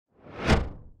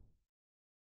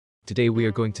Today we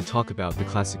are going to talk about the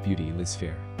classic beauty Liz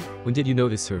Phair. When did you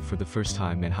notice her for the first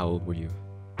time and how old were you?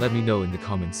 Let me know in the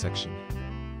comments section.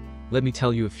 Let me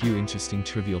tell you a few interesting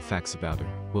trivial facts about her.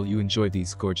 Will you enjoy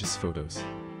these gorgeous photos?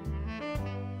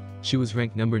 She was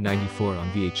ranked number 94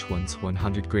 on VH1's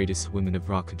 100 Greatest Women of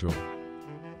Rock and Roll.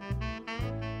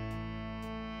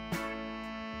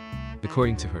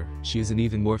 According to her, she is an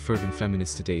even more fervent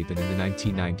feminist today than in the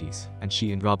 1990s, and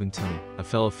she and Robin Tunney, a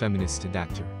fellow feminist and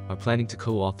actor, are planning to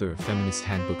co-author a feminist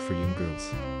handbook for young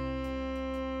girls.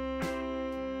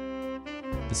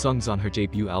 The songs on her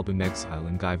debut album Exile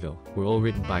and Guyville were all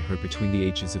written by her between the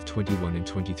ages of 21 and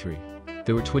 23.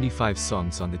 There were 25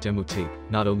 songs on the demo tape,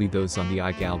 not only those on the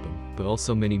IG album, but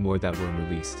also many more that were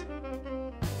unreleased.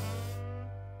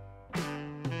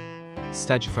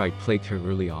 Stage fright plagued her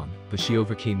early on, but she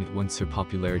overcame it once her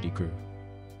popularity grew.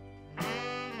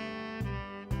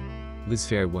 Liz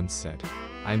Phair once said,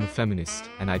 "I am a feminist,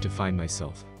 and I define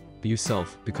myself. Be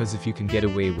yourself, because if you can get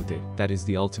away with it, that is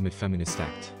the ultimate feminist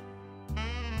act."